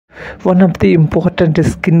one of the important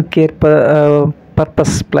skincare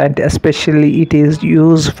purpose plant, especially it is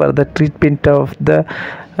used for the treatment of the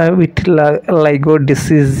vitiligo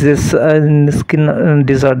diseases and skin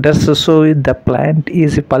disorders. So the plant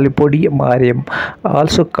is phlebodium aureum,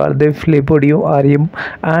 also called the phlebodium aureum,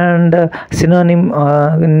 and synonym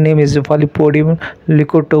name is phlebodium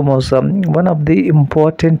licotomosa. One of the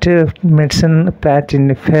important medicine plant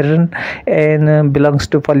in fern and belongs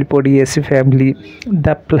to phlebodiaceae family.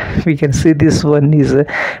 We can see this one is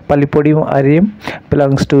phlebodium aureum,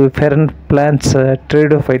 belongs to fern plants,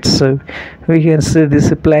 trade-ophytes. We can see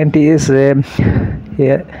this plant is a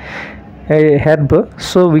herb,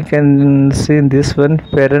 so we can see in this one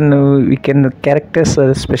fern, we can characters,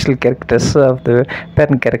 special characters of the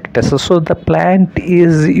fern characters. So the plant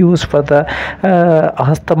is used for the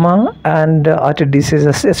asthma and heart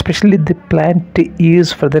diseases, especially the plant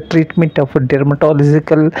is for the treatment of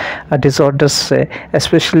dermatological disorders,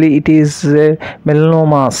 especially it is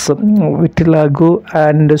melanomas, vitiligo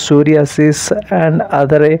and psoriasis and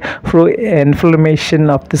other inflammation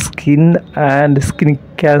of the skin and skin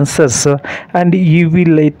cancers, and UV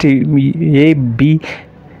light A B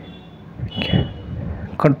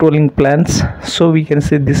controlling plants. So we can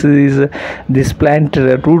say this is this plant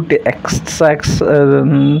root extracts,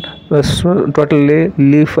 totally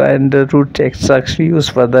leaf and root extracts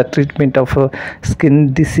used for the treatment of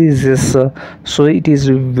skin diseases. So it is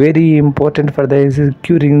very important for the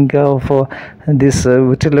curing of this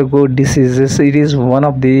vitiligo diseases. It is one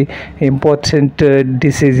of the important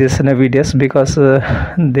diseases nowadays, because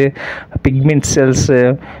the pigment cells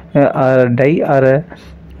are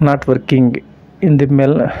not working in the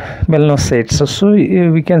melanocytes. So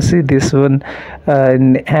we can see this one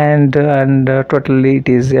and totally it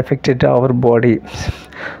is affected our body.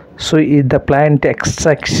 So the plant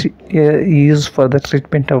extracts used for the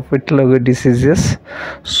treatment of vitiligo diseases.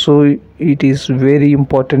 So it is very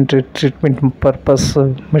important treatment purpose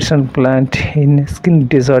medicine plant in skin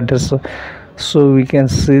disorders. So we can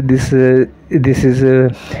see this is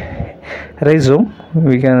rhizome.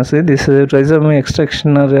 We can see this rhizome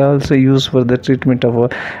extraction are also used for the treatment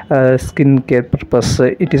of skin care purpose.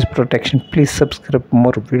 It is protection. Please subscribe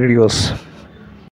more videos.